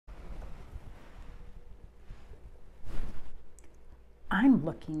I'm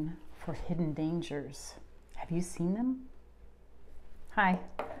looking for hidden dangers. Have you seen them? Hi,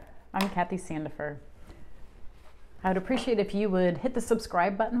 I'm Kathy Sandifer. I would appreciate if you would hit the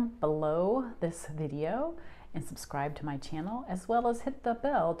subscribe button below this video and subscribe to my channel, as well as hit the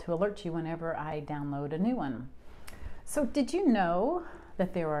bell to alert you whenever I download a new one. So did you know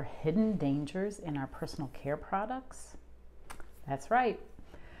that there are hidden dangers in our personal care products? That's right.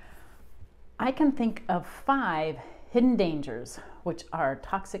 I can think of 5 hidden dangers, which are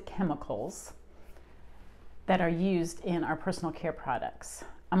toxic chemicals that are used in our personal care products.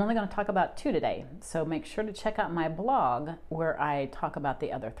 I'm only going to talk about 2 today, so make sure to check out my blog where I talk about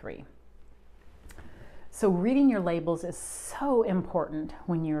the other 3. So reading your labels is so important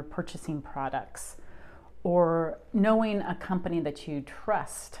when you're purchasing products, or knowing a company that you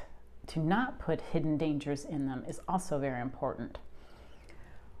trust to not put hidden dangers in them is also very important.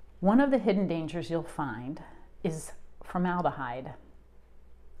 One of the hidden dangers you'll find is formaldehyde.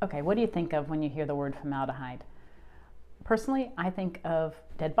 Okay, what do you think of when you hear the word formaldehyde? Personally, I think of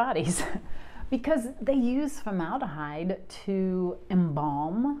dead bodies because they use formaldehyde to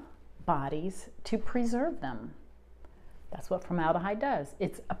embalm bodies to preserve them. That's what formaldehyde does.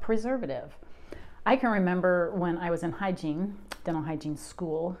 It's a preservative. I can remember when I was in hygiene, dental hygiene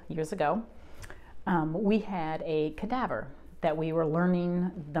school years ago, we had a cadaver that we were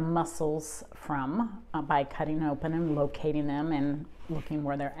learning the muscles from by cutting open and locating them and looking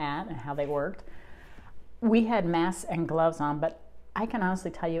where they're at and how they worked. We had masks and gloves on, but I can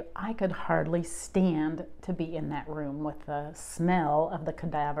honestly tell you, I could hardly stand to be in that room with the smell of the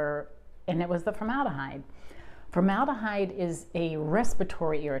cadaver, and it was the formaldehyde. Formaldehyde is a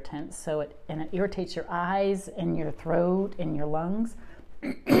respiratory irritant, so it irritates your eyes and your throat and your lungs.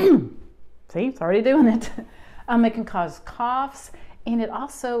 See, it's already doing it. It can cause coughs, and it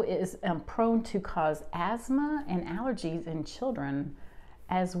also is prone to cause asthma and allergies in children,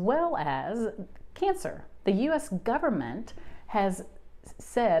 as well as cancer. The U.S. government has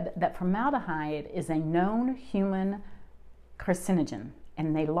said that formaldehyde is a known human carcinogen,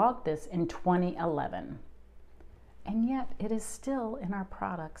 and they logged this in 2011. And yet it is still in our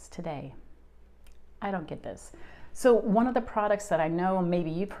products today. I don't get this. So one of the products that I know,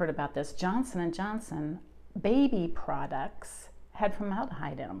 maybe you've heard about this, Johnson & Johnson baby products had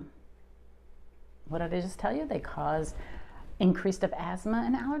formaldehyde in them. What did I just tell you? They cause increased of asthma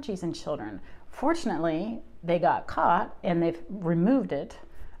and allergies in children. Fortunately, they got caught and they've removed it,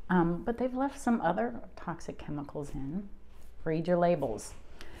 but they've left some other toxic chemicals in. Read your labels.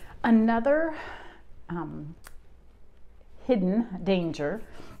 Another hidden danger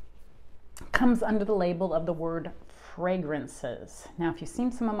comes under the label of the word fragrances. Now, if you've seen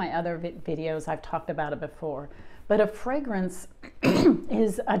some of my other videos, I've talked about it before, but a fragrance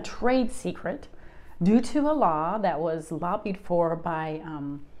is a trade secret due to a law that was lobbied for by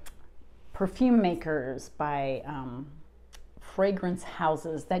perfume makers, by fragrance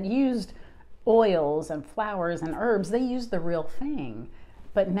houses that used oils and flowers and herbs. They used the real thing.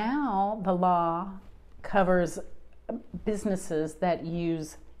 But now the law covers businesses that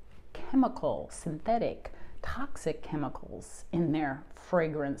use chemical, synthetic, toxic chemicals in their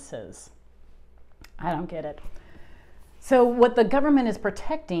fragrances. I don't get it. So what the government is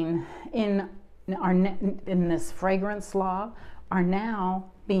protecting in this fragrance law are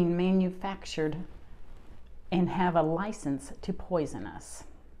now being manufactured and have a license to poison us.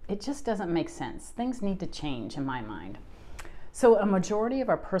 It just doesn't make sense. Things need to change in my mind. So a majority of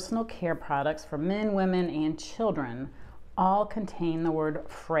our personal care products for men, women, and children all contain the word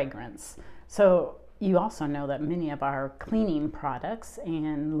fragrance. So you also know that many of our cleaning products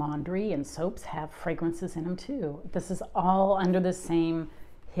and laundry and soaps have fragrances in them too. This is all under the same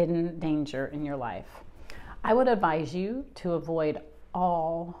hidden danger in your life. I would advise you to avoid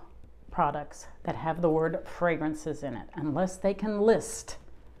all products that have the word fragrances in it, unless they can list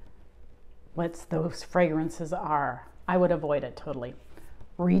what those fragrances are. I would avoid it totally.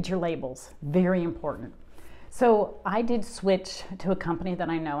 Read your labels, very important. So I did switch to a company that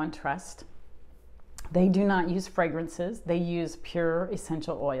I know and trust. They do not use fragrances. They use pure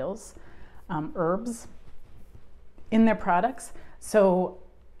essential oils, herbs in their products. So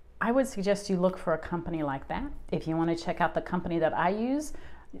I would suggest you look for a company like that. If you want to check out the company that I use,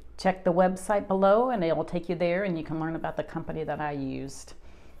 check the website below and it will take you there and you can learn about the company that I used.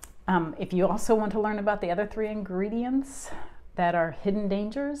 If you also want to learn about the other 3 ingredients that are hidden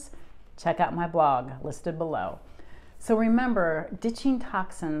dangers, check out my blog listed below. So remember, ditching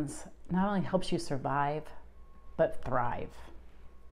toxins not only helps you survive, but thrive.